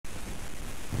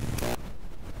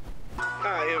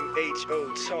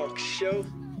HO Talk Show.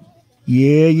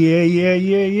 Yeah.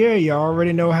 You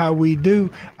already know how we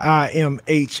do. I am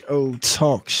HO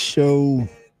Talk Show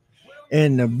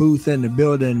in the booth in the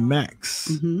building,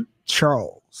 Max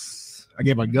Charles. I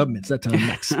gave my governments that time,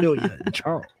 Maximilian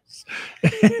Charles.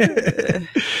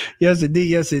 Yes,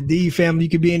 indeed, family. You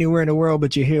could be anywhere in the world,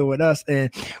 but you're here with us,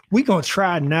 and we're gonna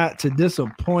try not to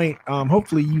disappoint.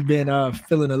 Hopefully, you've been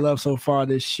feeling the love so far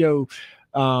this show.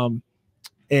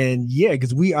 And yeah,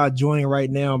 because we are joined right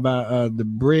now by the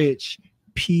Bridge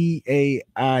PAI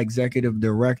Executive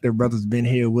Director. Brother's been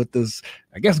here with us,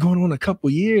 I guess, going on a couple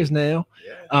years now.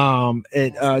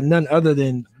 And none other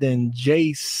than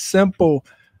Jay Simple.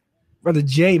 Brother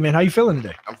Jay, man, how you feeling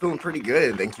today? I'm feeling pretty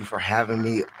good. Thank you for having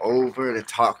me over to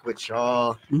talk with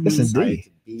y'all. Yes,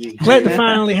 indeed. Glad to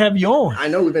finally have you on. I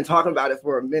know we've been talking about it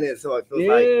for a minute, so it feels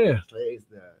like today's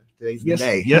the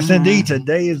day. Yes, indeed.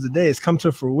 Today is the day. It's come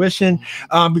to fruition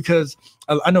because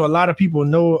I know a lot of people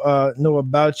know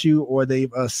about you, or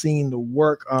they've seen the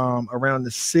work around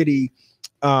the city.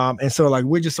 And so like,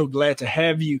 we're just so glad to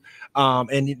have you.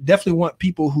 And you definitely want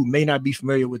people who may not be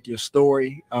familiar with your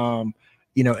story,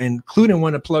 including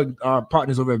one to plug our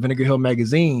partners over at Vinegar Hill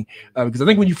Magazine, because I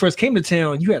think when you first came to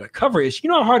town, you had a cover issue. You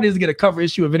know how hard it is to get a cover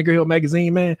issue of Vinegar Hill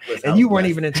Magazine, man, and you weren't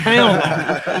even in town.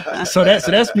 so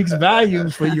that speaks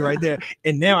volumes for you right there.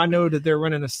 And now I know that they're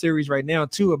running a series right now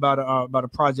too about a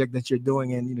project that you're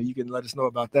doing, and you can let us know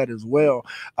about that as well.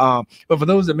 But for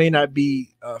those that may not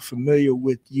be familiar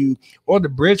with you or the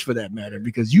Bridge for that matter,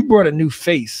 because you brought a new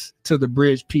face to the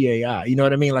Bridge PAI, you know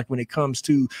what I mean? Like when it comes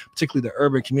to particularly the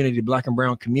urban community, Black and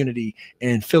brown community,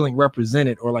 and feeling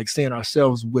represented, or like seeing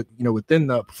ourselves within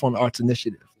the Performing Arts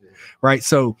Initiative, right?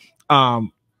 So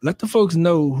let the folks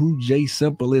know who Jay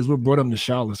Simple is. What brought him to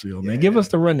Charlottesville, man? Give us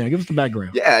the rundown. Give us the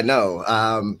background. Yeah, no.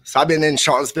 So I've been in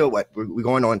Charlottesville. We're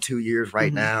going on 2 years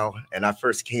right now, and I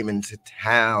first came into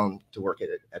town to work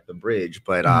at the Bridge.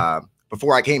 But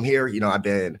before I came here, I've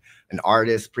been an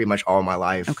artist pretty much all my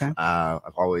life. Okay.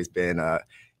 I've always been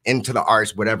into the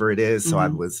arts, whatever it is. So I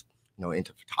was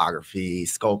into photography,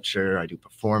 sculpture. I do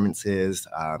performances.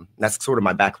 That's sort of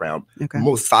my background,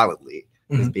 most solidly,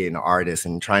 is being an artist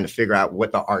and trying to figure out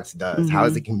what the arts does. How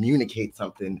does it communicate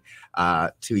something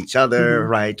to each other,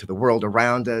 right? To the world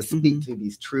around us, speak to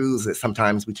these truths that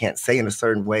sometimes we can't say in a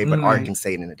certain way, but art can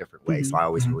say it in a different way. So I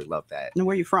always really love that. And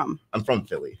where are you from? I'm from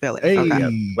Philly. Hey.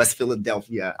 Okay. West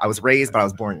Philadelphia. I was raised, but I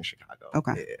was born in Chicago.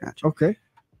 Okay. Yeah. Gotcha. Okay.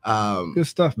 Good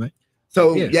stuff, man.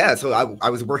 So so I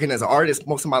was working as an artist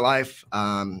most of my life,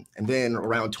 and then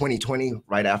around 2020,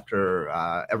 right after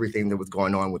everything that was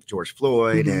going on with George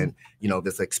Floyd, and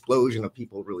this explosion of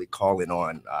people really calling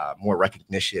on more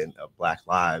recognition of Black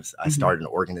lives, I started an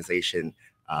organization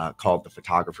called the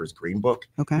Photographer's Green Book.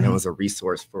 Okay. And it was a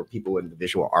resource for people in the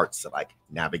visual arts to like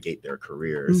navigate their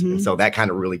careers, and so that kind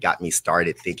of really got me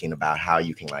started thinking about how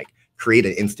you can like create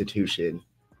an institution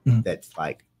that's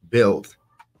like built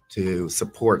to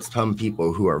support some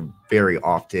people who are very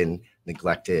often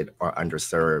neglected or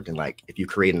underserved. And like, if you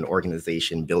create an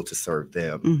organization built to serve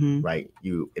them, right,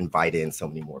 you invite in so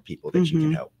many more people that you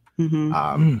can help.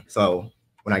 So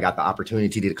when I got the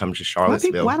opportunity to come to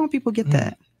Charlottesville. Why don't people get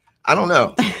that? I don't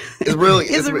know. It's really,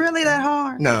 is it really that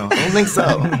hard? No, I don't think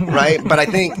so. Right. But I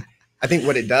think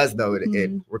what it does though,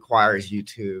 it requires you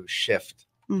to shift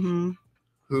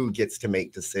who gets to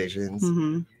make decisions,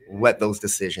 what those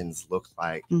decisions look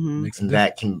like, and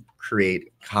that can create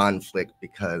conflict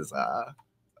because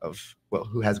of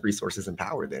who has resources and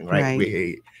power then,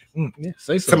 right?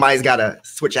 Somebody's got to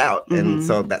switch out, and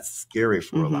so that's scary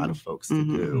for a lot of folks to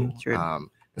do. And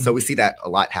so we see that a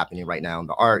lot happening right now in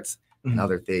the arts and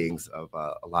other things of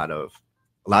a lot of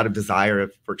desire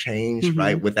for change,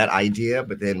 right, with that idea.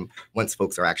 But then once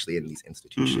folks are actually in these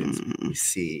institutions, we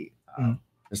see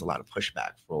there's a lot of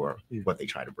pushback for what they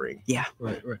try to bring. Yeah.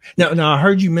 Right. Now I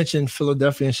heard you mention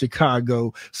Philadelphia and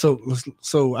Chicago. So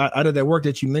out of that work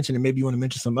that you mentioned, and maybe you want to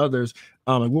mention some others,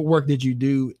 what work did you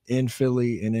do in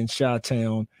Philly and in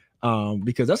Chi-Town?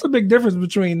 Because that's a big difference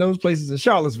between those places and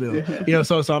Charlottesville.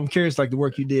 So I'm curious, like the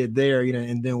work you did there,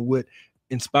 and then what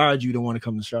inspired you to want to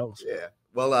come to Charlottesville? Yeah.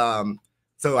 Well,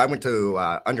 so I went to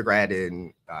undergrad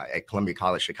at Columbia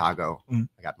College, Chicago.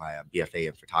 I got my BFA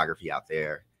in photography out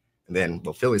there. And then,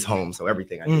 Philly's home, so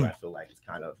everything I do, I feel like is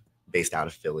kind of based out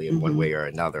of Philly in one way or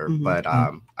another. But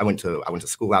I went to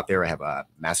school out there. I have a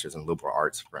master's in liberal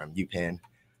arts from UPenn.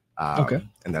 And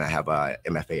then I have a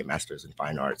MFA, a master's in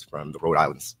fine arts from the Rhode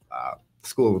Island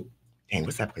School. Dang,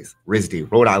 what's that place?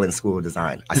 RISD, Rhode Island School of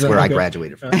Design. I swear I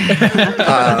graduated from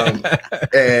it.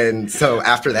 And so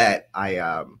after that,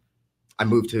 I I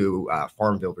moved to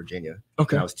Farmville, Virginia.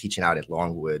 Okay. And I was teaching out at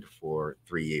Longwood for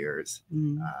 3 years.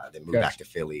 Then moved back to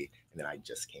Philly, and then I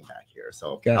just came back here.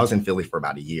 So I was in Philly for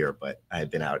about a year, but I had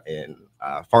been out in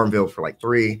Farmville for like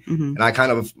 3. And I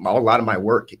kind of, a lot of my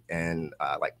work and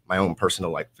like my own personal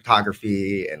like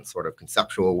photography and sort of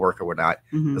conceptual work or whatnot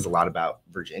is a lot about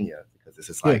Virginia, because this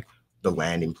is like the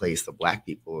landing place of Black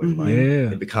people. And like,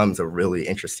 it becomes a really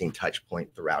interesting touch point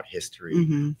throughout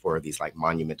history for these like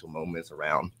monumental moments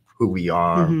around who we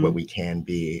are, what we can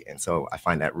be. And so I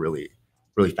find that really,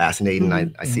 really fascinating.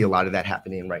 I see a lot of that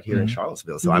happening right here in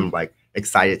Charlottesville. So I'm like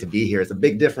excited to be here. It's a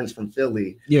big difference from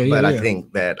Philly. But I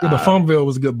think that but Farmville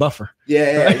was a good buffer.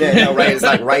 No, right. It's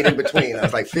like right in between. I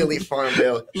was like Philly,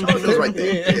 Farmville, Charlottesville's right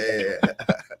there.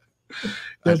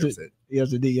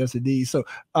 Yes, indeed. So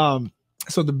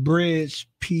so the bridge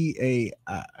PAI,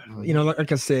 you know,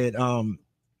 like I said,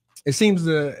 it seems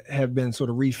to have been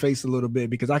sort of refaced a little bit,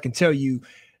 because I can tell you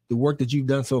the work that you've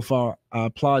done so far. I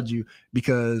applaud you,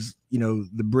 because, you know,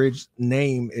 the bridge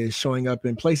name is showing up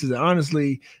in places that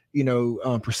honestly, you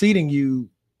know, preceding you,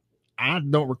 I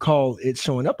don't recall it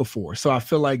showing up before. So I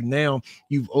feel like now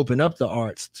you've opened up the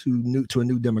arts to a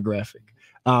new demographic.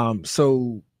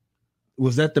 So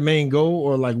was that the main goal,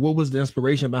 or like what was the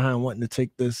inspiration behind wanting to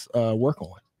take this work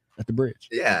on at the bridge?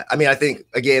 Yeah, I mean, I think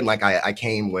again, like I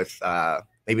came with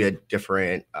maybe a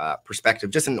different perspective,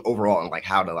 just in overall, and like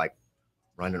how to like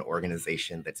run an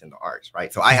organization that's in the arts,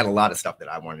 right? So I had a lot of stuff that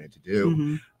I wanted to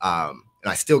do, and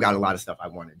I still got a lot of stuff I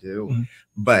want to do,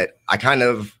 but I kind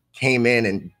of came in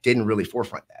and didn't really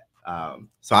forefront that.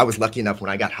 So I was lucky enough when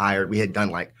I got hired, we had done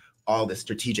like all the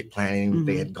strategic planning.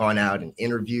 They had gone out and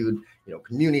interviewed, you know,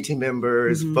 community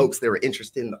members, folks that were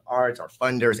interested in the arts, our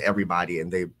funders, everybody.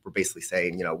 And they were basically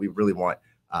saying, you know, we really want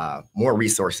more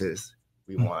resources.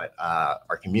 We want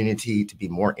our community to be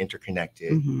more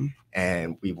interconnected,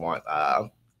 and we want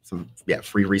some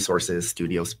free resources,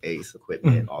 studio space,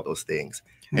 equipment, all those things.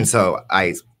 And so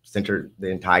I centered the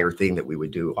entire thing that we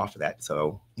would do off of that.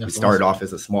 So we started off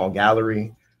as a small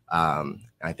gallery.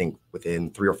 I think within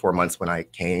 3 or 4 months when I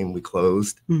came, we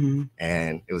closed,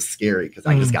 and it was scary because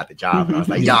I just got the job, and I was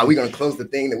like, "Yeah, we're gonna close the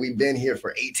thing that we've been here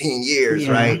for 18 years,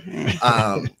 right?"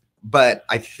 But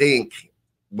I think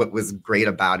what was great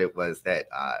about it was that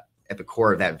at the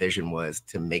core of that vision was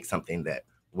to make something that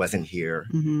wasn't here,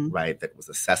 right? That was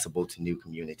accessible to new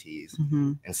communities,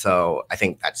 and so I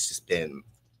think that's just been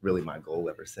really my goal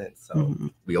ever since. So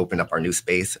we opened up our new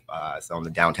space, so on the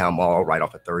downtown mall, right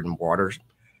off of 3rd and Waters.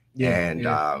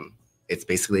 It's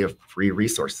basically a free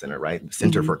resource center, right? The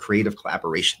Center for Creative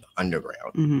Collaboration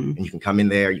Underground. And you can come in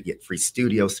there, you get free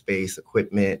studio space,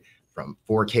 equipment, from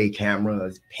 4K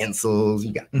cameras, pencils,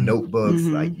 you got notebooks,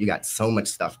 like you got so much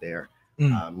stuff there.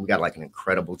 We got like an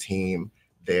incredible team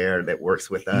there that works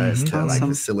with us to like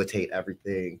facilitate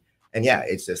everything. And yeah,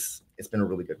 it's been a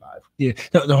really good vibe. Yeah.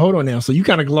 No, hold on now. So you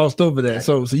kind of glossed over that.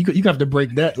 So you have to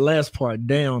break that last part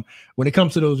down. When it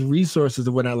comes to those resources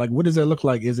and whatnot, like what does that look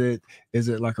like? Is it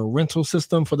like a rental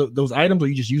system for those items, or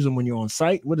you just use them when you're on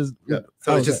site? What is?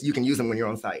 So it's just you can use them when you're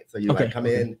on site. So you like come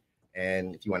in,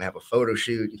 and if you want to have a photo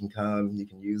shoot, you can come. You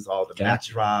can use all the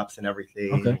backdrops and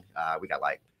everything. We got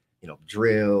like, you know,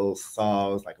 drills,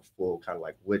 saws, like a full kind of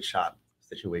like wood shop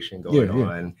situation going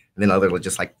on, and then other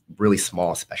just like really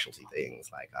small specialty things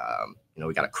like you know,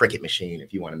 we got a Cricut machine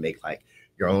if you want to make like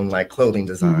your own like clothing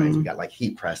designs. We got like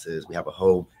heat presses. We have a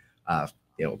whole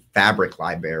you know, fabric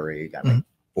library. Got like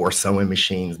 4 sewing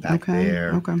machines back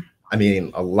there. I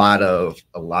mean, a lot of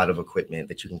equipment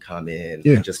that you can come in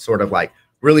and just sort of like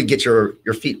really get your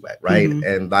feet wet, right?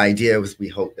 And the idea was, we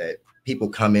hope that people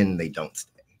come in and they don't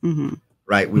stay,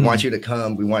 right? We want you to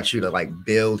come. We want you to like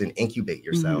build and incubate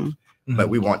yourself. But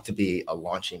we want to be a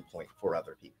launching point for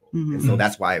other people. And so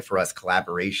that's why for us,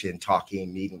 collaboration,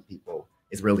 talking, meeting people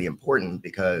is really important,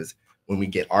 because when we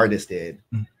get artists in,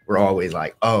 we're always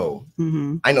like, oh,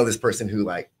 I know this person who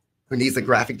needs a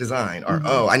graphic design, or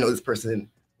oh, I know this person,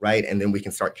 right? And then we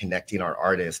can start connecting our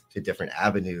artists to different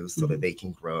avenues so that they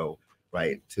can grow,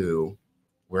 right, to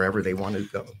wherever they want to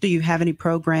go. Do you have any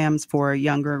programs for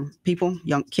younger people,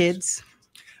 young kids?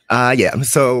 Yeah.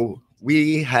 So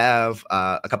we have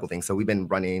a couple things. So we've been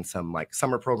running some like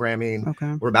summer programming.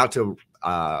 We're about to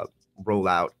roll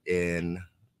out in,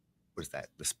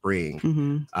 the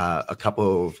spring, a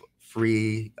couple of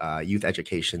free youth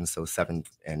education, so 7th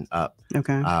and up.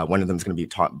 One of them is going to be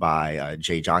taught by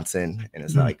Jay Johnson, and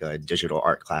it's like a digital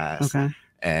art class.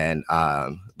 And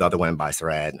the other one by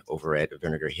Sarad over at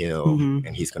Vinegar Hill,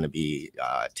 and he's going to be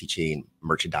teaching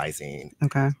merchandising.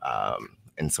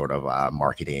 And sort of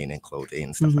marketing and clothing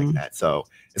and stuff like that. So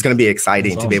it's going to be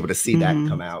exciting to be able to see that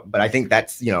come out. But I think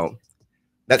that's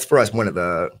that's for us one of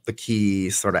the key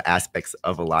sort of aspects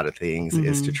of a lot of things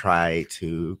is to try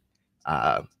to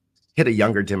hit a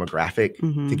younger demographic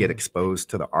to get exposed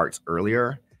to the arts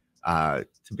earlier, to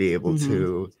be able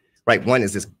to, right, one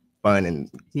is just fun and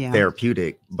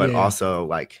therapeutic, but also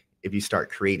like if you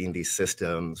start creating these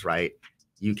systems, right,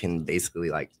 you can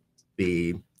basically like be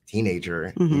a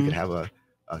teenager, you could have a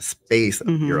space,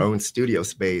 your own studio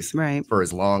space for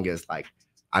as long as like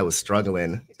I was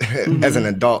struggling as an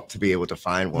adult to be able to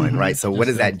find one, right? So what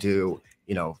does that do,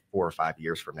 you know, 4 or 5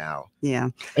 years from now? Yeah.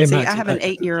 Hey, See, Max, I have an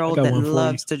 8-year-old that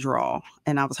loves to draw,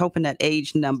 and I was hoping that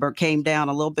age number came down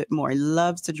a little bit more. He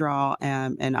loves to draw,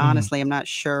 and honestly, I'm not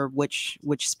sure which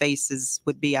spaces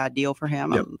would be ideal for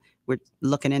him. We're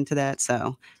looking into that,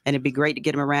 so, and it'd be great to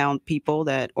get him around people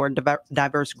that, or a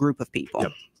diverse group of people.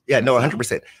 Yeah, no,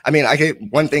 100%. I mean,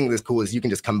 one thing that's cool is you can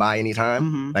just come by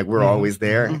anytime. Like we're always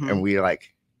there, and we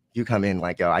like, you come in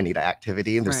like, oh, I need an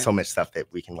activity, and there's so much stuff that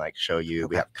we can like show you.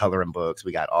 We have coloring books,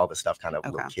 we got all the stuff kind of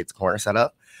little kids corner set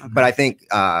up. But I think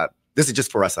this is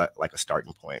just for us like a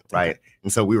starting point, right?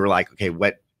 And so we were like, okay,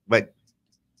 what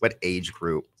age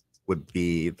group would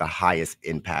be the highest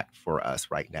impact for us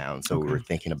right now? And so we were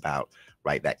thinking about,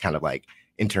 right, that kind of like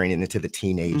entering into the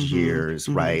teenage years,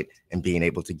 right, and being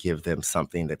able to give them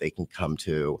something that they can come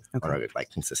to on a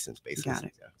like consistent basis. Got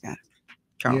it.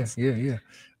 Charles. Yeah.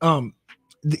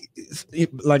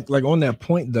 Like on that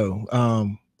point though,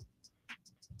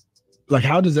 like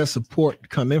how does that support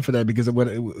come in for that? Because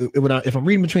if I'm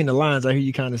reading between the lines, I hear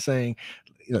you kind of saying,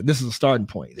 you know, this is a starting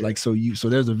point. Like so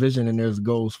there's a vision and there's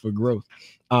goals for growth.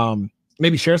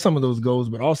 Maybe share some of those goals,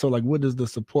 but also like what does the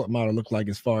support model look like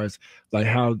as far as like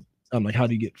how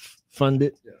do you get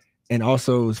funded? And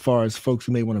also as far as folks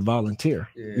who may want to volunteer,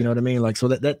 you know what I mean? Like, so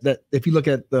that if you look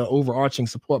at the overarching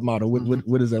support model,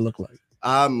 what does that look like?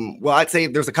 Well, I'd say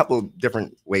there's a couple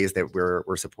different ways that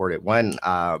we're supported. One,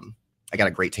 I got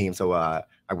a great team. So I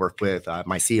work with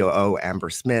my COO, Amber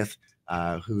Smith,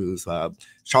 who's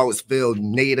Charlottesville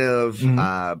native,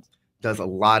 does a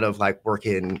lot of like work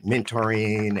in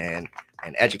mentoring and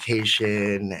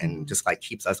education and just like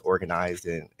keeps us organized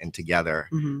and together.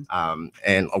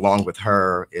 And along with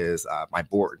her is my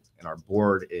board, and our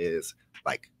board is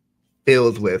like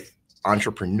filled with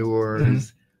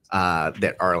entrepreneurs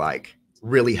that are like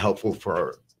really helpful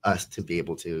for us to be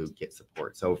able to get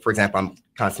support. So for example, I'm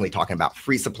constantly talking about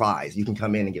free supplies. You can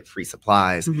come in and get free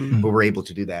supplies, but we're able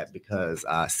to do that because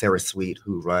Sarah Sweet,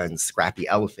 who runs Scrappy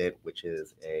Elephant, which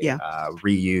is a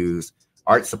reused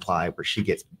art supply where she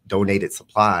gets donated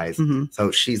supplies.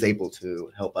 So she's able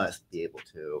to help us be able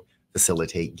to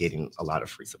facilitate getting a lot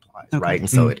of free supplies, right? And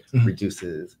so it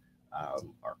reduces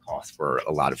our costs for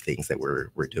a lot of things that we're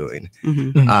doing.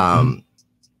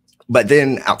 But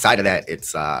then outside of that,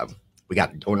 it's we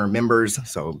got donor members.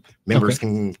 So members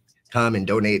can come and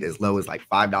donate as low as like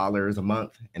 $5 a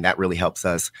month. And that really helps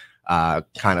us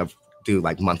kind of do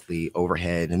like monthly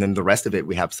overhead. And then the rest of it,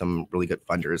 we have some really good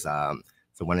funders.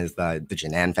 So one is the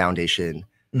Janan Foundation.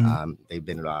 They've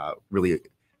been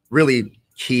really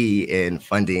key in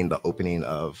funding the opening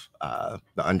of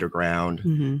the underground.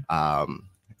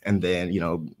 And then, you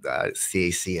know,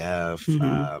 CACF,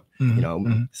 you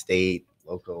know, state,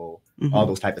 local, all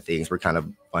those type of things. We're kind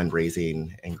of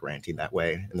fundraising and granting that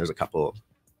way. And there's a couple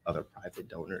other private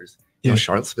donors. You know,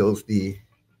 Charlottesville's the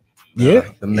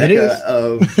mecca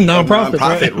of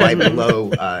nonprofit right below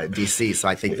DC. So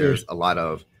I think there's a lot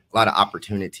of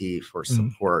opportunity for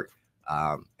support.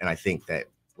 And I think that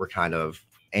we're kind of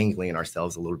angling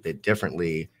ourselves a little bit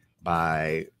differently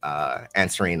by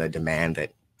answering a demand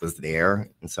that was there.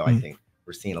 And so I think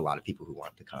we're seeing a lot of people who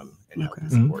want to come and help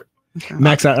and support.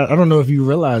 Max, I don't know if you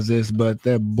realize this, but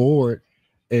that board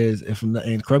is,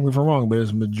 and correct me if I'm wrong, but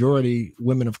it's majority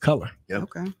women of color.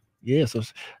 Yeah. So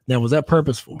now, was that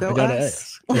purposeful? I gotta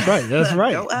ask. That's right. That's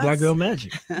right. Black girl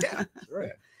magic. Yeah.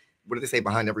 Right. What do they say?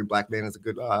 Behind every black man is a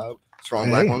good, strong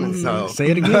black woman. So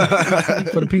say it again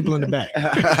for the people in the back.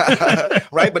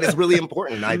 Right. But it's really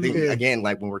important. I think, again,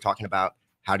 like when we're talking about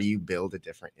how do you build a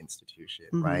different institution,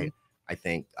 right? I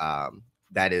think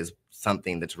that is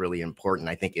something that's really important.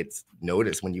 I think it's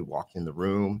noticed when you walk in the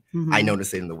room. I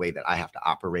notice it in the way that I have to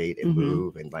operate and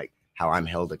move and like how I'm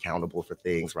held accountable for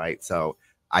things, right? So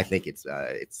I think it's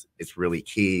really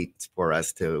key for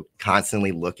us to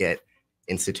constantly look at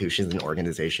institutions and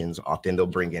organizations. Often they'll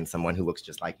bring in someone who looks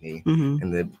just like me,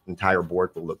 and the entire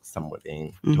board will look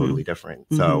something totally different.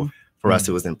 So for us,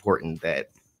 it was important that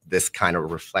this kind of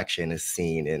reflection is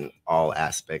seen in all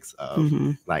aspects of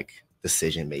like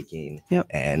decision making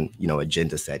and, you know,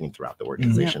 agenda setting throughout the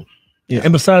organization. Yeah.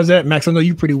 And besides that, Max, I know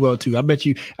you pretty well too. I bet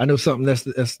you I know something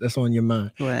that's on your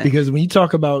mind. What? Because when you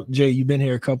talk about Jay, you've been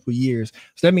here a couple of years.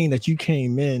 So that means that you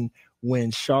came in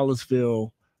when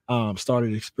Charlottesville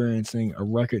started experiencing a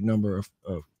record number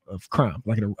of crime,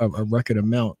 like a record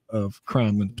amount of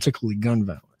crime, and particularly gun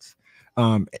violence.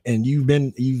 And you've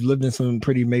lived in some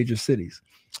pretty major cities.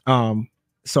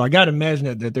 So I got to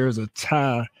imagine that there's a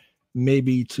tie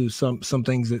maybe to some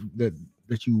things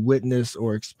that you witness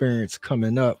or experience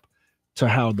coming up to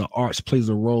how the arts plays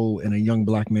a role in a young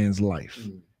Black man's life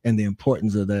and the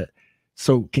importance of that.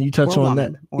 So can you touch on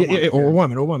that? Or a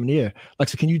woman. Yeah. Like,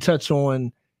 so can you touch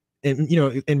on, and, you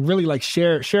know, and really like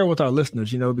share with our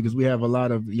listeners, you know, because we have a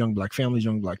lot of young Black families,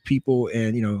 young Black people,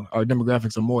 and, you know, our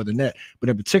demographics are more than that. But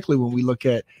in particularly when we look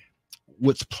at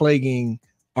what's plaguing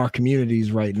our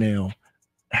communities right now,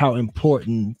 how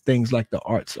important things like the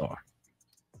arts are.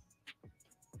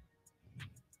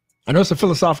 I know it's a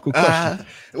philosophical question.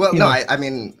 I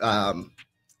mean, I'm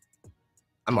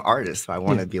an artist, so I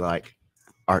want to be like,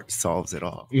 art solves it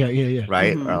all. Yeah.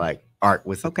 Right? Or like art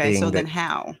was the thing. So then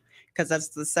how? Because that's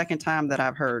the second time that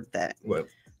I've heard that. What?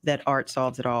 That art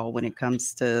solves it all when it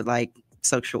comes to like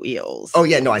social ills. Oh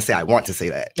yeah, no, I want to say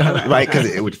that, right?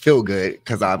 Because it would feel good.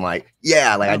 Because I'm like,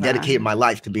 yeah, like I dedicated my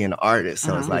life to being an artist,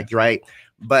 so it's like, right.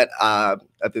 But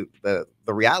the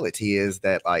reality is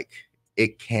that like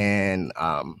it can.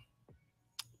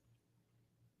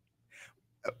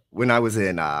 When I was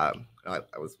in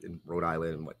Rhode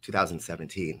Island in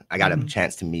 2017, I got a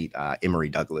chance to meet Emory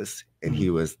Douglas, and he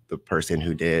was the person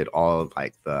who did all of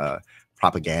like the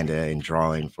propaganda and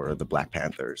drawing for the Black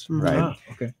Panthers, right?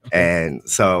 Okay. And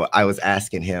so I was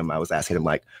asking him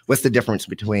like, what's the difference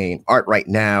between art right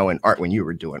now and art when you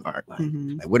were doing art?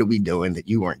 Like what are we doing that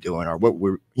you weren't doing, or what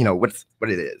we're, you know, what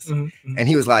it is? And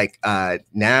he was like,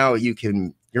 now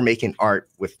you're making art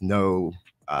with no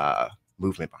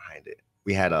movement behind it.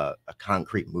 We had a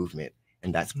concrete movement,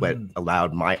 and that's what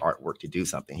allowed my artwork to do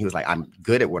something. He was like, I'm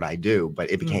good at what I do, but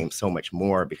it became so much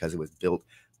more because it was built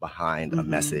behind a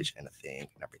message and a thing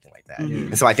and everything like that.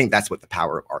 And so I think that's what the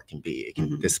power of art can be. It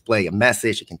can display a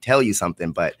message, it can tell you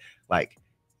something, but like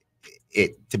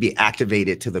it to be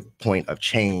activated to the point of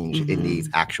change, it needs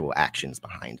actual actions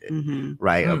behind it,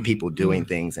 right? Of people doing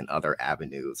things in other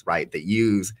avenues, right? That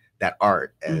use that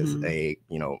art as a,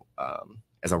 you know,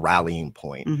 as a rallying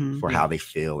point for how they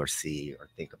feel or see or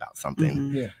think about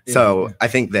something. I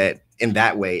think that in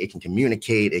that way, it can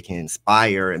communicate, it can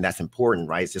inspire, and that's important,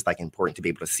 right? It's just like important to be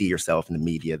able to see yourself in the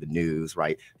media, the news,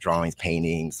 right? Drawings,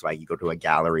 paintings, right? You go to a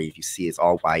gallery, if you see it's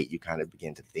all white, you kind of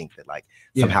begin to think that like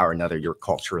somehow or another, you're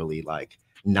culturally like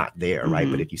not there, right?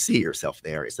 But if you see yourself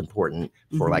there, it's important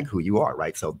for like who you are,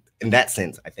 right? So in that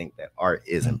sense, I think that art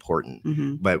is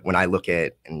important. But when I look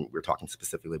at, and we're talking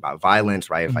specifically about violence,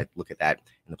 right? If I look at that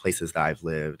in the places that I've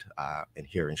lived and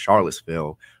here in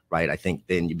Charlottesville, right? I think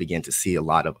then you begin to see a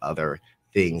lot of other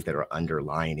things that are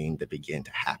underlining that begin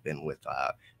to happen with,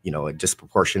 you know, a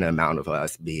disproportionate amount of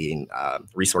us being,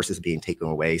 resources being taken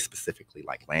away, specifically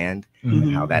like land,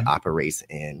 and how that operates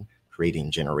in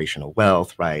creating generational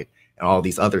wealth, right? And all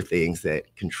these other things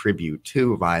that contribute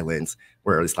to violence,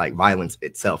 where it's like violence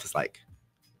itself is like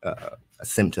a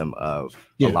symptom of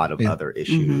a lot of other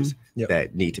issues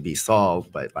that need to be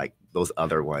solved. But like those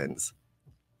other ones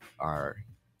are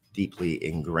deeply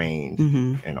ingrained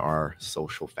in our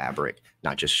social fabric,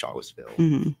 not just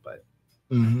Charlottesville, but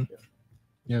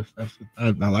yes, I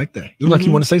like that. You look like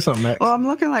you want to say something, Max. Well, I'm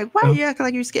looking like, why you acting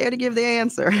like you're scared to give the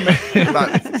answer?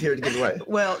 Here to give what?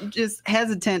 Well, just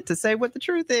hesitant to say what the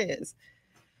truth is.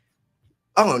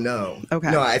 Oh no. Okay.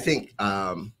 No, I think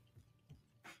I'm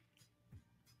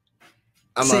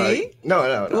See?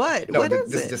 No. What? No, What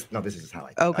is this it? is just this is just how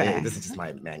this is just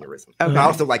my mannerism. Okay. I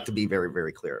also like to be very,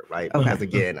 very clear, right? Okay. Because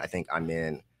again, I think I'm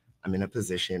in a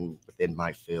position within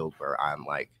my field where I'm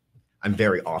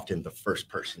very often the first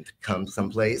person to come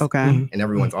someplace. Okay. And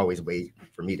everyone's always waiting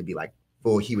for me to be like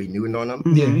full Huey Newton on them.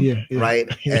 Yeah. Right.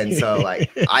 And so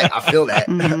like I feel that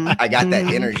I got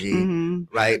that energy.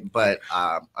 Right. But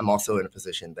I'm also in a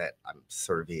position that I'm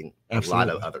serving a lot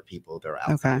of other people that are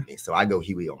outside of me. So I go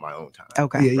Huey on my own time.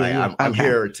 Okay. Right. I'm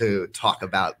here to talk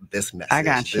about this message, I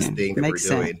got you. this thing that Makes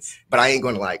we're doing. sense. But I ain't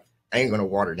going to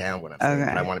water down what I'm saying.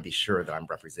 But I want to be sure that I'm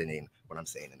representing what I'm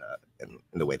saying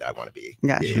in the way that I want to be.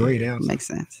 Gotcha. Great answer. Makes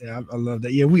sense. Yeah, I love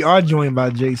that. Yeah, we are joined by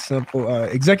Jay Simple,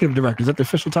 executive director. Is that the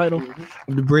official title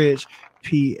of the Bridge?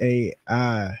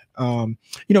 PAI. You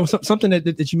know, something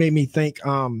that you made me think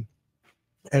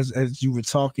as you were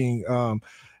talking,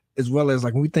 as well as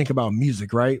like when we think about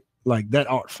music, right? Like that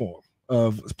art form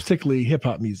of particularly hip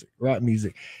hop music, rap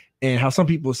music. and how some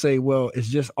people say, well, it's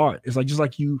just art. It's like just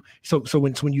like you. So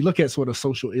when you look at sort of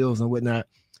social ills and whatnot,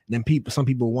 then some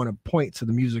people want to point to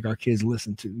the music our kids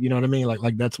listen to. You know what I mean?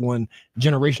 Like that's one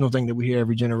generational thing that we hear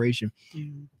every generation.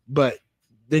 But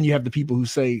then you have the people who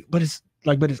say, but it's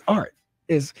art.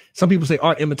 Is some people say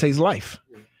art imitates life.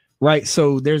 Right.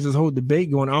 So there's this whole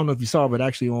debate going. I don't know if you saw, but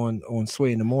actually on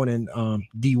Sway in the Morning,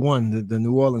 D1, the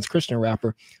New Orleans Christian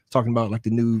rapper, talking about like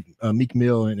the new Meek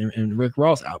Mill and Rick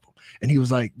Ross album. And he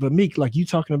was like, but Meek, like you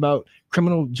talking about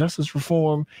criminal justice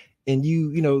reform and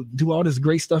you know, do all this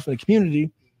great stuff in the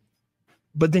community,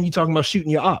 but then you talking about shooting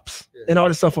your ops and all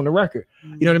this stuff on the record.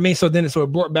 You know what I mean? So then it sort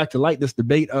of brought back to light this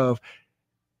debate of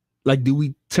like, do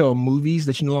we tell movies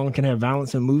that you no longer can have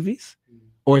violence in movies?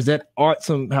 Or is that art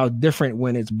somehow different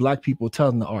when it's Black people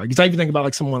telling the art? Because I even think about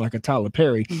like someone like a Tyler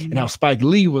Perry and how Spike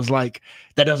Lee was like,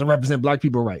 that doesn't represent Black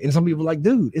people right. And some people are like,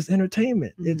 dude, it's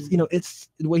entertainment. It's, you know, it's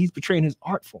the way he's portraying his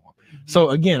art form. So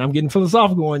again, I'm getting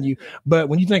philosophical on you, but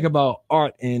when you think about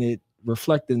art and it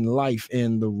reflecting life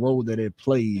and the role that it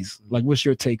plays, like what's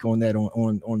your take on that,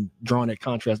 on drawing that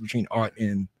contrast between art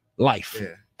and life?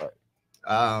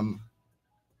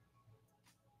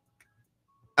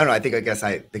 I don't know. I guess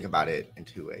I think about it in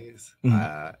two ways.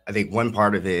 I think one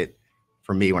part of it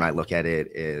for me when I look at it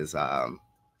is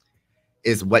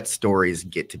what stories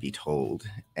get to be told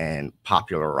and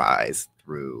popularized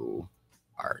through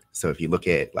art. So if you look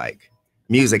at like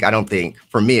music, I don't think,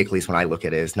 for me at least, when I look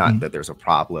at it, it's not that there's a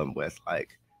problem with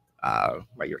like,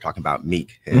 right, you're talking about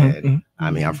Meek. And I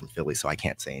mean, I'm from Philly, so I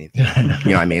can't say anything.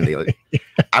 You know what I mean?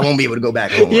 I won't be able to go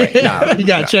back home right now. You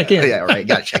gotta check in. Yeah, right.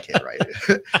 Got to check in, right.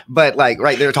 But like,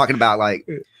 right, they're talking about like,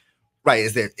 right,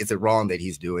 is it wrong that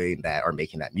he's doing that or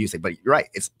making that music? But you're right,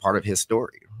 it's part of his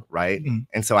story, right?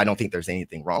 And so I don't think there's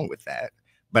anything wrong with that.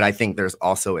 But I think there's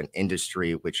also an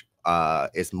industry which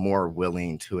is more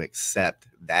willing to accept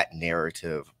that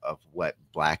narrative of what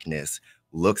Blackness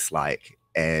looks like,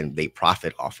 and they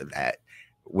profit off of that.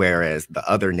 Whereas the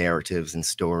other narratives and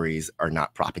stories are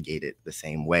not propagated the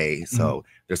same way. So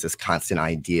there's this constant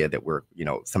idea that we're, you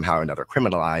know, somehow or another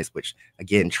criminalized, which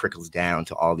again trickles down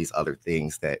to all these other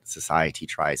things that society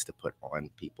tries to put on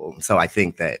people. And so I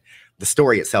think that the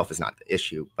story itself is not the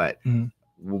issue, but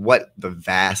what the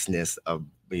vastness of,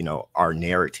 you know, our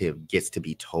narrative gets to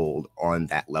be told on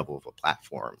that level of a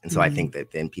platform. And so I think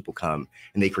that then people come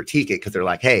and they critique it because they're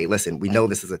like, hey, listen, we know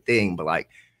this is a thing, but like,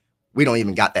 we don't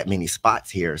even got that many spots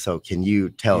here. So can you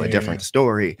tell a different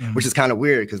story? Which is kind of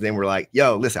weird because then we're like,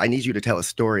 yo, listen, I need you to tell a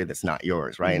story that's not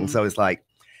yours. Right. And so it's like,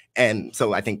 and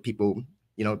so I think people,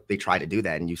 you know, they try to do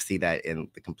that. And you see that in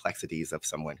the complexities of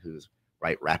someone who's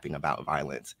rapping about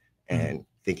violence and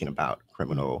thinking about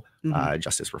criminal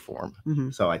justice reform.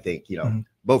 So I think, you know,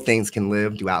 both things can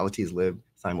live, dualities live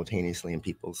simultaneously in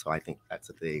people. So I think that's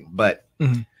a thing. But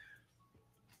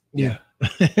yeah.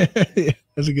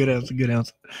 That's a good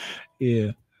answer.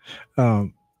 Yeah. But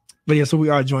yeah, so we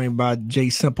are joined by Jay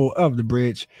Simple of the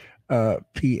Bridge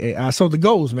PAI. So the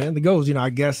goals, man, you know, I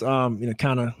guess you know,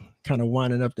 kind of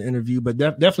winding up the interview, but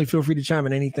definitely feel free to chime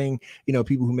in anything, you know,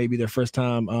 people who may be their first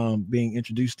time being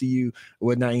introduced to you or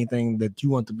whatnot, anything that you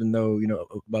want them to know, you know,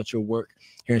 about your work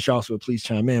here in Charlottesville, please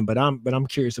chime in. But I'm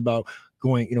curious about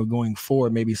going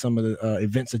forward, maybe some of the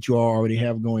events that you already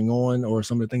have going on, or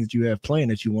some of the things that you have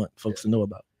planned that you want folks to know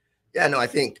about. Yeah, no, I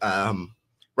think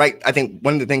I think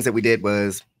one of the things that we did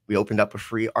was we opened up a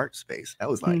free art space. That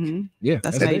was like,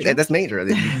 that's major.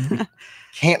 You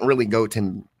can't really go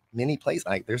to many places.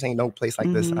 Like there's ain't no place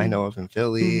like this I know of in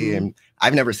Philly, and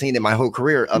I've never seen it my whole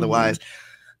career. Otherwise,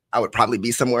 I would probably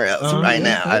be somewhere else right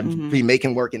now. I'd be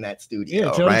making work in that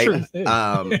studio, right?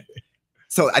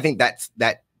 So I think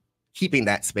that keeping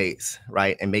that space,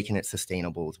 right, and making it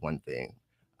sustainable is one thing.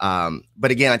 But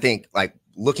again, I think like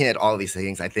looking at all of these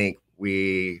things, I think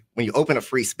when you open a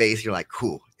free space, you're like,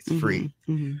 cool, it's free.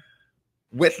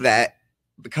 With that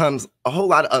becomes a whole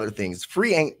lot of other things.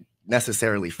 Free ain't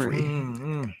necessarily free.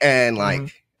 And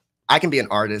like, I can be an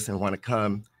artist and want to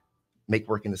come make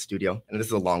work in the studio. And this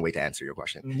is a long way to answer your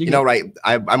question. You know, right?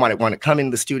 I might want to come in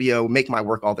the studio, make my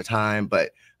work all the time,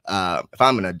 but if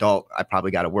I'm an adult, I probably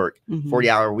got to work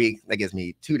 40-hour week. That gives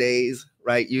me 2 days,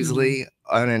 right? Usually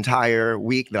an entire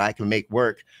week that I can make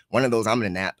work. One of those, I'm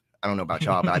going to nap. I don't know about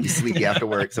y'all, but I'd be sleepy after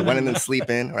work. So one of them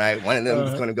sleeping, right? One of them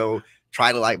is going to go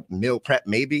try to like meal prep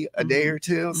maybe a day or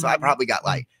two. So I probably got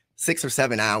like 6 or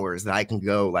 7 hours that I can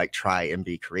go like try and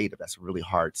be creative. That's a really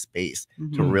hard space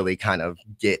to really kind of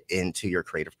get into your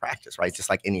creative practice, right?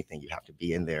 Just like anything, you have to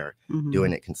be in there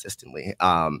doing it consistently.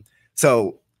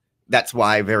 So that's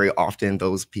why very often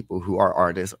those people who are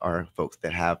artists are folks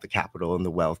that have the capital and the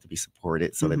wealth to be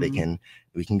supported so that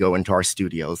we can go into our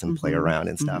studios and play around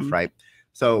and stuff, right?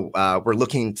 So we're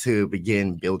looking to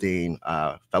begin building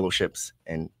fellowships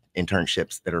and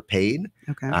internships that are paid.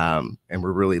 Okay. And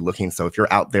we're really looking, so if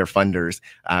you're out there funders,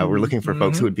 we're looking for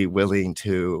folks who would be willing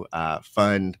to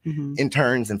fund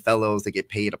interns and fellows that get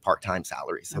paid a part-time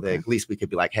salary. So that at least we could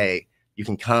be like, hey, you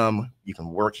can come, you can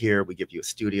work here. We give you a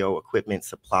studio, equipment,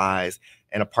 supplies,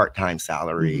 and a part-time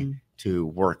salary to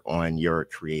work on your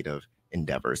creative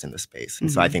endeavors in the space.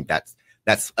 And so I think that's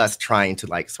us trying to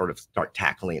like sort of start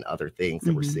tackling other things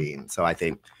that we're seeing. So I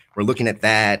think we're looking at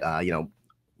that, you know,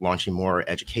 launching more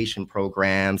education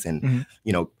programs and,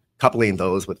 you know, coupling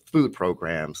those with food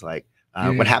programs. Like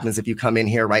what happens if you come in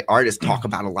here, right? Artists talk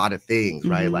about a lot of things,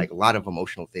 right? Like a lot of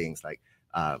emotional things. Like,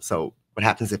 so what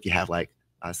happens if you have like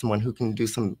someone who can do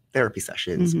some therapy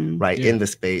sessions, right? In the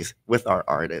space with our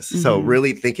artists. So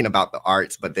really thinking about the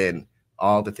arts, but then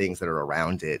all the things that are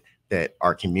around it that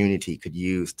our community could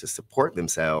use to support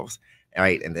themselves,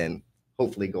 right? And then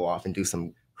hopefully go off and do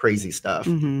some crazy stuff.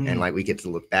 And like we get to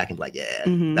look back and be like, yeah,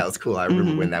 that was cool. I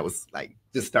remember when that was like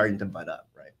just starting to bud up,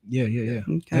 right? Yeah.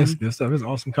 Okay. That's good stuff. It's an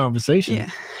awesome conversation. Yeah.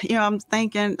 You know, I'm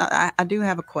thinking, I do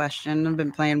have a question. I've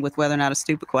been playing with whether or not a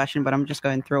stupid question, but I'm just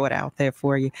going to throw it out there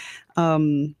for you.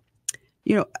 You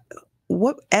know,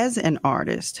 what, as an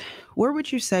artist, where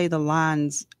would you say the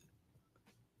lines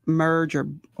merge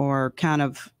or kind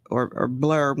of or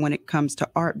blur when it comes to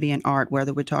art being art,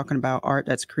 whether we're talking about art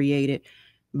that's created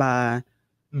by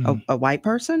a white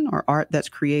person or art that's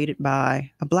created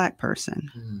by a Black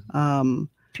person? Can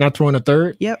I throw in a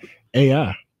third? Yep.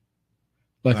 AI.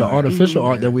 Like an artificial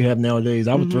art that we have nowadays.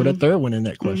 I would throw that third one in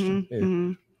that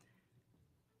question.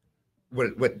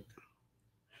 What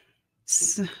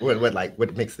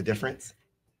makes the difference?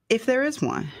 If there is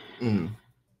one.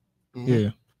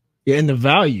 Yeah, and the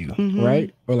value,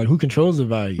 right? Or like who controls the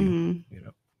value? You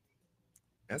know,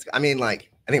 I mean,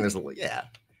 like I think there's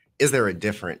is there a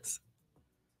difference?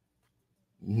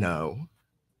 No,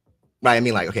 right? I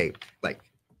mean, like okay, like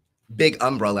big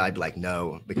umbrella, I'd be like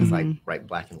no, because like right,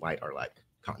 black and white are like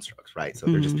constructs, right? So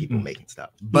they're just people making stuff.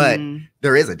 But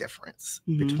there is a difference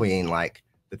between like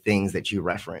the things that you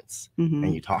reference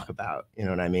and you talk about. You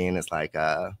know what I mean? It's like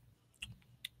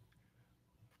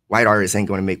white artists ain't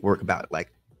going to make work about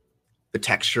like the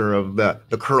texture of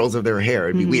the curls of their hair.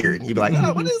 It'd be weird. You'd be like,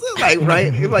 oh, what is this? Like,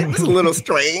 right? You're like, this is a little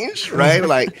strange, right?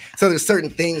 Like, so there's certain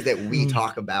things that we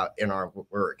talk about in our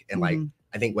work. And like,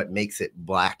 I think what makes it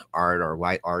Black art or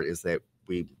white art is that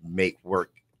we make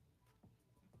work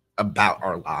about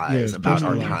our lives, about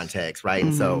our context, right?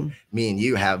 And so me and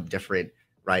you have different,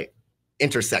 right,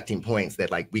 intersecting points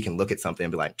that like we can look at something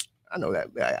and be like, I know that,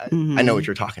 I know what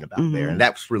you're talking about there. And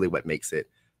that's really what makes it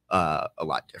a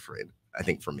lot different, I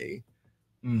think, for me.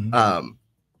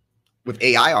 With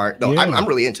AI art, though, I'm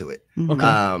really into it.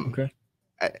 I'm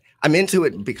into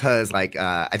it because, like,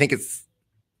 I think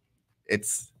I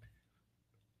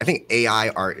think AI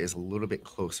art is a little bit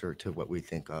closer to what we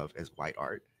think of as white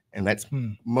art, and that's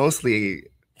mostly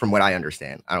from what I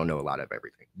understand. I don't know a lot of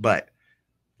everything, but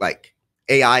like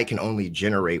AI can only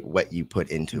generate what you put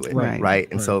into it,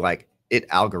 right? And so, like, it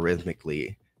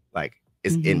algorithmically, like,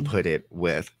 is inputted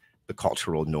with the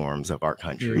cultural norms of our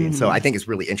country. And so I think it's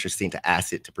really interesting to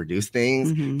ask it to produce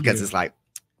things because it's like,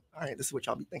 all right, this is what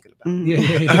y'all be thinking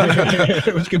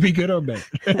about. Which could be good or bad.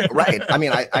 Right. I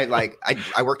mean,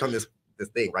 I worked on this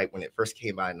thing, right? When it first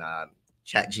came on,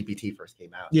 ChatGPT first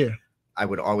came out. Yeah. I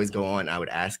would always go on, I would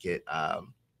ask it,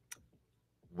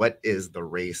 what is the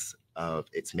race of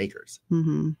its makers?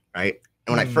 Right.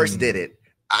 And when I first did it,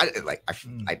 I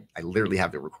literally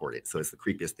have to record it. So it's the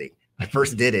creepiest thing. I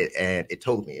first did it and it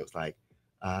told me, it was like,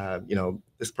 you know,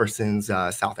 this person's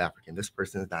South African, this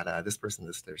person's not, this person,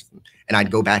 this person. And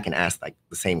I'd go back and ask like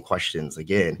the same questions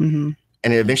again.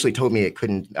 And it eventually told me it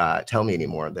couldn't tell me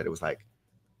anymore, that it was like,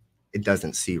 it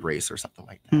doesn't see race or something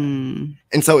like that.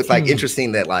 And so it's like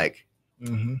interesting that like,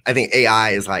 I think AI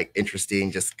is like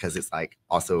interesting just because it's like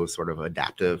also sort of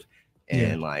adaptive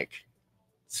and like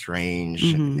strange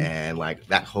and like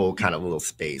that whole kind of little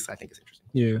space I think is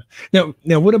interesting.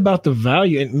 Now what about the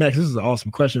value? And Max, this is an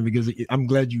awesome question because I'm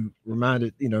glad you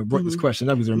reminded, you know, brought this question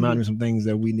up because it reminded me of some things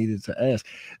that we needed to ask.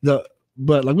 But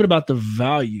like, what about the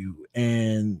value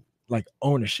and like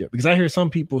ownership? Because I hear some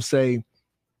people say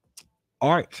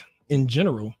art in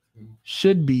general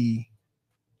should be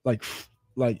like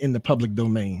in the public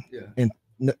domain and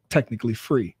technically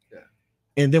free.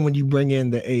 And then when you bring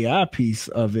in the AI piece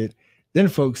of it, then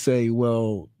folks say,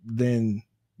 well, then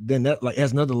that like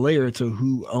adds another layer to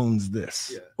who owns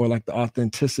this or like the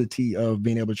authenticity of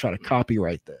being able to try to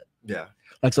copyright that.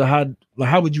 Like, so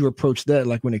how would you approach that?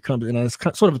 Like when it comes, and it's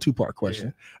sort of a two-part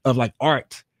question of like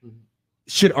art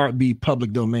should art be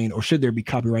public domain, or should there be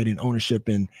copyright and ownership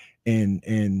and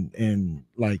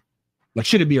like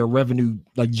should it be a revenue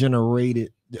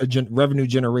revenue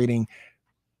generating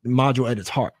module at its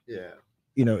heart? Yeah.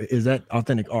 You know, is that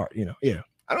authentic art? You know, yeah.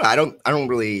 I don't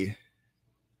really.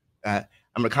 I'm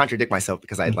gonna contradict myself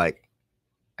because I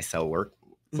sell work,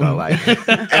 so like,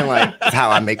 and like it's how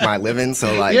I make my living.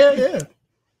 So like, yeah.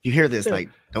 You hear this, like,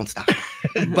 don't stop.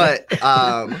 But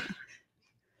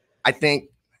I think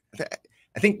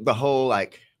the whole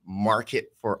like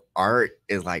market for art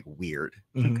is like weird,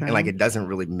 and like it doesn't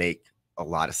really make a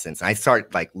lot of sense. And I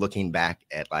start like looking back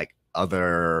at like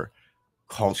other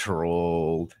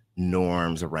cultural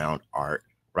norms around art,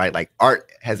 right? Like art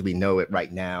as we know it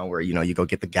right now, where, you know, you go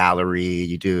get the gallery,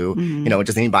 you do, you know,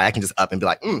 just anybody, I can just up and be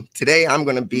like, today I'm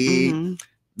going to be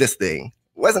this thing.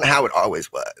 It wasn't how it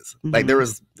always was. Like there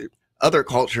was other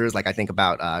cultures, like I think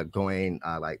about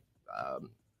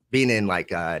being in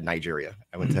like Nigeria.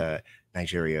 I went to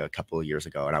Nigeria a couple of years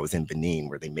ago, and I was in Benin,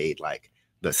 where they made like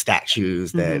the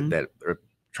statues that are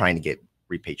trying to get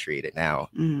repatriated now.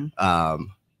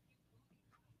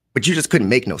 But you just couldn't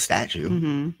make no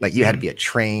statue. Like you had to be a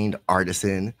trained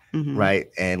artisan, right?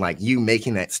 And like you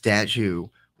making that statue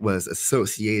was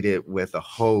associated with a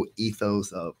whole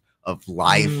ethos of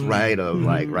life, right? Of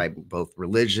like, right, both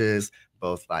religious,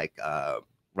 both like,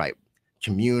 right,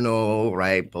 communal,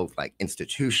 right? Both like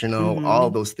institutional, all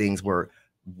those things were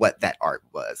what that art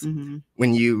was.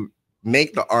 When you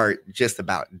make the art just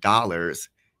about dollars,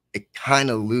 it kind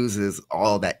of loses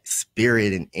all that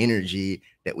spirit and energy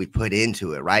that we put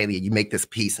into it, right? You make this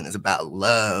piece and it's about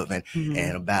love and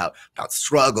about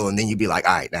struggle, and then you'd be like,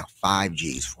 all right, now 5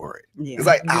 G's for it. Yeah. It's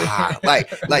like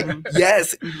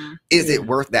yes, is it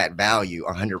worth that value?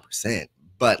 100%.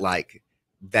 But like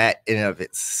that in and of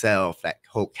itself, that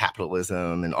whole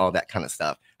capitalism and all that kind of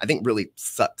stuff, I think really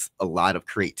sucks a lot of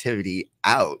creativity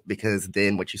out, because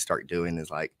then what you start doing is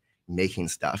like making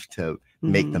stuff to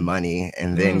make the money,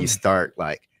 and then you start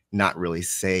like not really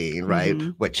saying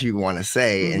what you want to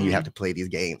say, and you have to play these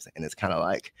games, and it's kind of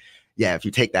like, yeah, if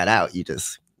you take that out, you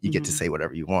get to say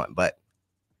whatever you want. But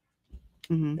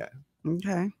yeah.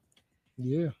 Okay.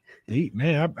 Yeah. Deep,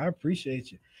 man. I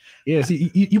appreciate you. Yeah,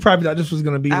 see, you probably thought this was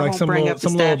going to be like some bring little, up the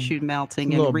statue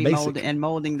melting and remolding and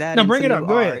molding that. No, bring it up.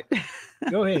 Go art. ahead.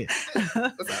 Go ahead.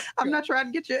 I'm not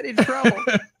trying to get you in trouble.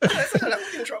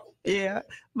 in trouble. Yeah,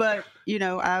 but you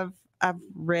know, I've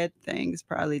read things,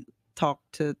 probably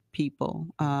talked to people,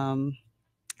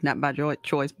 not by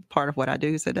choice. Part of what I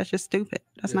do said, that's just stupid.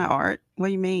 That's not art. What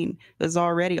do you mean? There's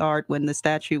already art when the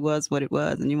statue was what it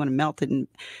was, and you want to melt it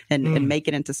and make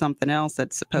it into something else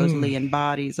that supposedly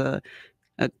embodies a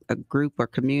group or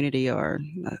community or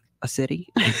a city.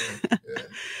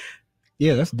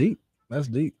 Yeah, that's deep. That's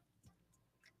deep.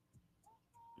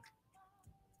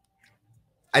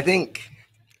 I think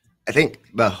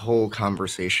the whole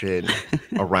conversation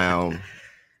around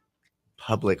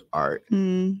public art,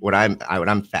 what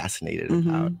I'm fascinated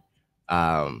about,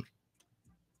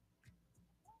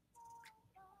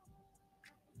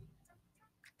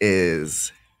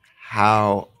 is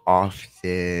how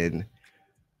often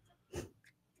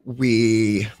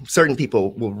certain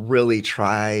people will really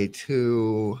try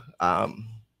to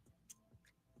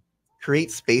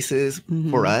create spaces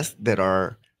for us that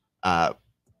are, how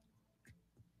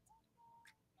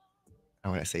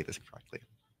would I say this correctly?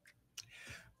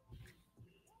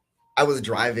 I was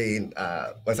driving,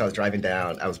 once I was driving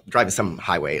down, I was driving some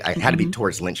highway. I had to be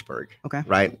towards Lynchburg,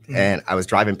 right? And I was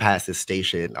driving past this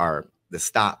station, or the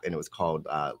stop, and it was called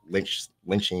Lynch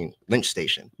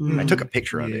Station. I took a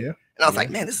picture of it, and I was like,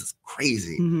 man, this is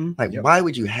crazy. Like, why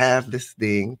would you have this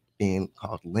thing being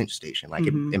called Lynch Station? Like,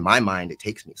 in my mind, it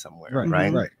takes me somewhere,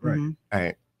 right?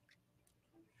 Right.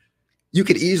 You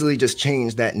could easily just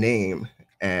change that name,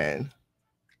 and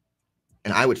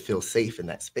I would feel safe in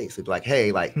that space. It'd be like,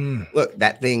 hey, like, look,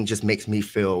 that thing just makes me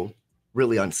feel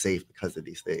really unsafe because of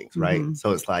these things, right?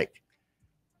 So it's like,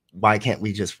 why can't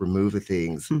we just remove the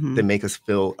things that make us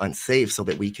feel unsafe, so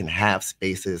that we can have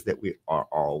spaces that we are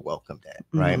all welcomed at,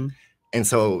 right? And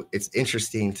so it's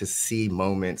interesting to see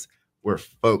moments where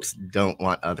folks don't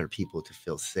want other people to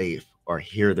feel safe or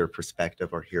hear their perspective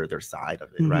or hear their side of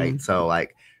it, right? So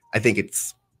like, I think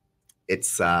it's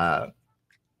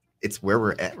where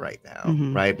we're at right now,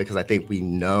 right? Because I think we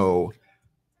know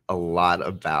a lot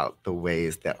about the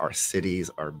ways that our cities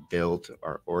are built,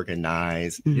 are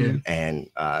organized, and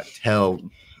tell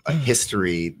a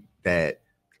history that,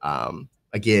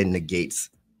 again, negates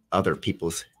other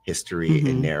people's history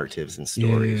and narratives and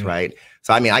stories, right?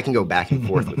 So, I mean, I can go back and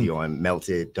forth with you on melt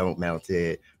it, don't melt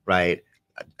it, right?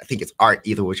 I think it's art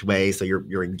either which way. So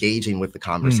you're engaging with the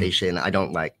conversation.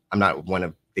 I'm not one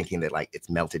of thinking that like it's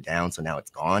melted down, so now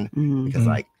it's gone, because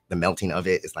like the melting of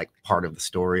it is like part of the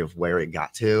story of where it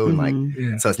got to. And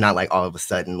like, so it's not like all of a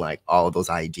sudden, like all of those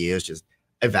ideas just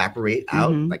evaporate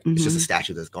out. Like it's just a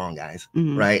statue that's gone, guys.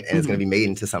 Right. And it's going to be made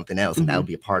into something else. And that'll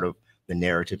be a part of the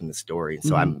narrative and the story. And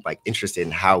so I'm like interested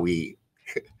in how we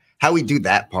do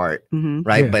that part.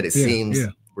 Right. But it seems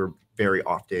we're very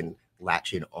often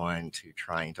latching on to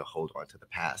trying to hold on to the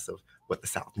past of what the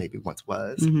South maybe once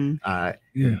was,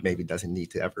 maybe doesn't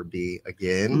need to ever be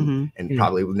again, and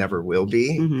probably never will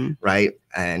be, right?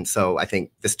 And so I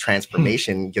think this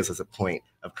transformation gives us a point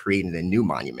of creating a new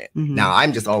monument. Now,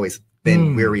 I'm just always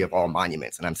been weary of all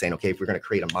monuments, and I'm saying, okay, if we're going to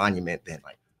create a monument, then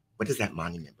like, what does that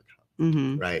monument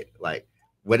become, right? Like,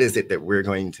 what is it that we're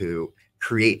going to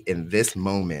create in this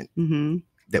moment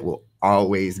that will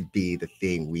always be the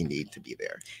thing we need to be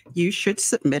there? You should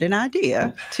submit an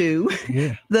idea to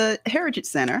the Heritage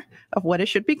Center of what it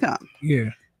should become.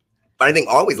 But I think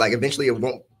always, like, eventually it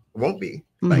won't be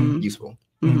like useful.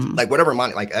 Like whatever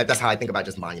like that's how I think about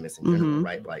just monuments in general,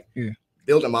 right? Like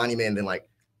build a monument and then like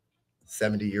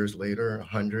 70 years later,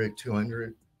 100,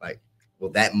 200, like, will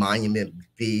that monument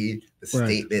be the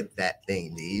statement that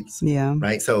thing needs?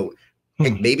 Right. So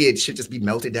maybe it should just be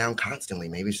melted down constantly.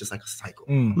 Maybe it's just like a cycle,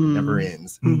 never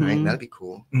ends. Right? That'd be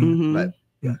cool. But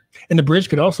and the bridge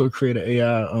could also create an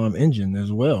AI engine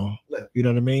as well. You know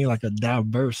what I mean? Like a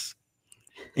diverse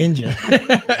engine.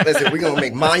 Listen, we're gonna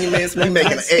make monuments. We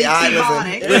making an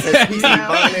AI. Listen,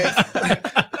 Bonics.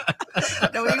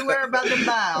 Don't you worry about the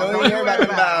bow. Don't you worry about the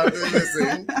bow.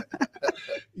 Listen.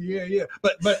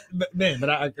 But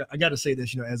I got to say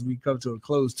this, you know, as we come to a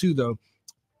close too, though.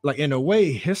 Like in a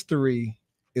way, history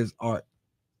is art,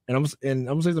 and I'm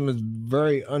gonna say something that's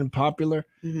very unpopular,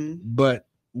 but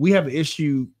we have an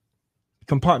issue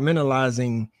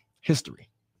compartmentalizing history,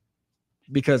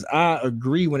 because I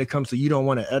agree when it comes to you don't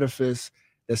want an edifice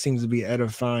that seems to be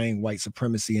edifying white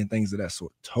supremacy and things of that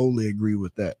sort. Totally agree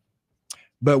with that,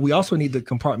 but we also need to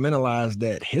compartmentalize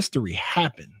that history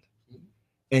happened,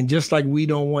 and just like we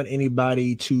don't want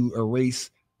anybody to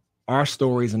erase our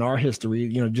stories and our history,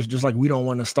 you know, just like we don't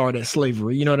want to start at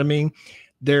slavery, you know what I mean?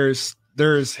 There's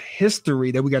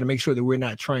history that we got to make sure that we're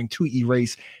not trying to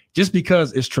erase just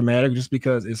because it's traumatic, just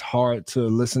because it's hard to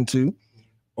listen to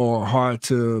or hard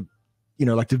to, you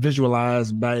know, like to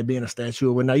visualize by it being a statue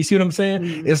or whatnot. You see what I'm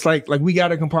saying? It's like we got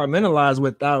to compartmentalize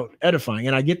without edifying.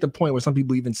 And I get the point where some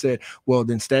people even said, well,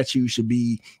 then statues should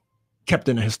be kept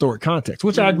in a historic context,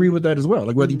 which I agree with that as well.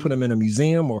 Like whether you put them in a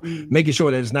museum or making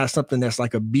sure that it's not something that's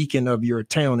like a beacon of your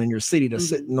town and your city that's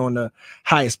sitting on the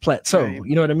highest plateau.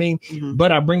 You know what I mean?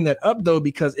 But I bring that up though,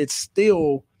 because it's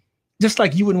still just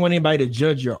like you wouldn't want anybody to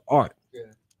judge your art.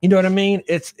 You know what I mean?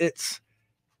 It's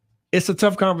a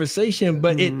tough conversation,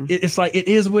 but it's like, it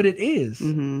is what it is.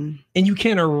 And you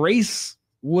can't erase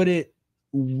what it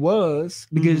was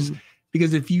because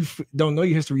if you don't know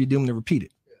your history, you're doomed to repeat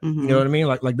it. You know what I mean?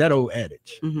 Like that old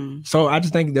adage. So I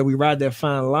just think that we ride that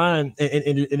fine line, and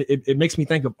it makes me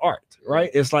think of art,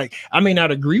 right? It's like, I may not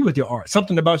agree with your art.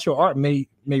 Something about your art may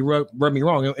rub me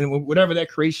wrong. And whatever that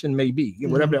creation may be,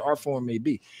 whatever that art form may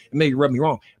be, it may rub me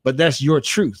wrong, but that's your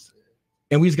truth.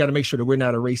 And we just got to make sure that we're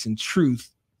not erasing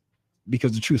truth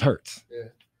because the truth hurts.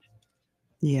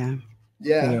 Yeah.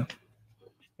 It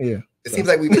seems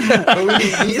like we've been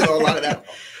using a lot of that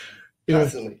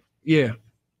constantly.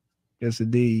 Yes,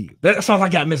 indeed. That's all I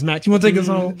got, Miss Matt. You want to take us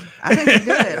home? I think it's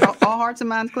good. All hearts and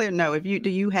minds clear. No, do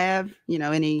you have, you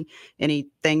know,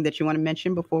 anything that you want to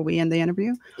mention before we end the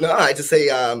interview? No, I just say,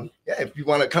 if you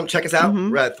want to come check us out,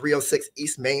 we're at 306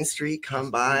 East Main Street.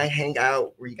 Come by, hang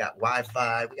out. We got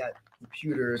Wi-Fi, we got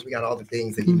computers, we got all the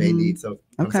things that you may need. So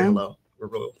come say hello. We're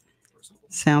real.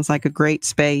 Sounds like a great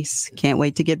space. Can't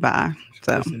wait to get by.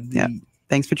 So, yeah.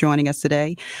 Thanks for joining us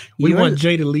today. We want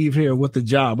Jay to leave here with the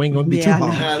job. We ain't gonna be too long.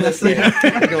 We're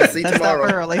gonna see tomorrow.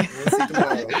 Early. We'll see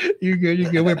tomorrow. You're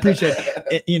good. We appreciate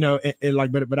it. You know,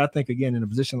 but I think again, in a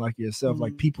position like yourself,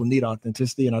 like people need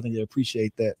authenticity, and I think they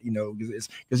appreciate that. You know,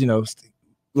 because you know,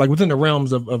 like within the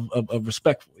realms of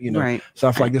respectful. You know, right. So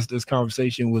I feel like this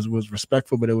conversation was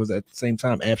respectful, but it was at the same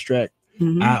time abstract.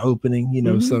 Eye-opening, you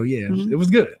know. So yeah, it was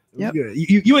good. It was good.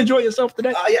 You enjoy yourself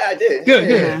today? Oh yeah, I did.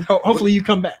 Good. Hopefully you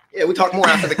come back. Yeah, we talk more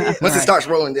after once it starts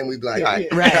rolling. Then we be like, all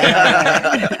right.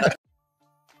 Right.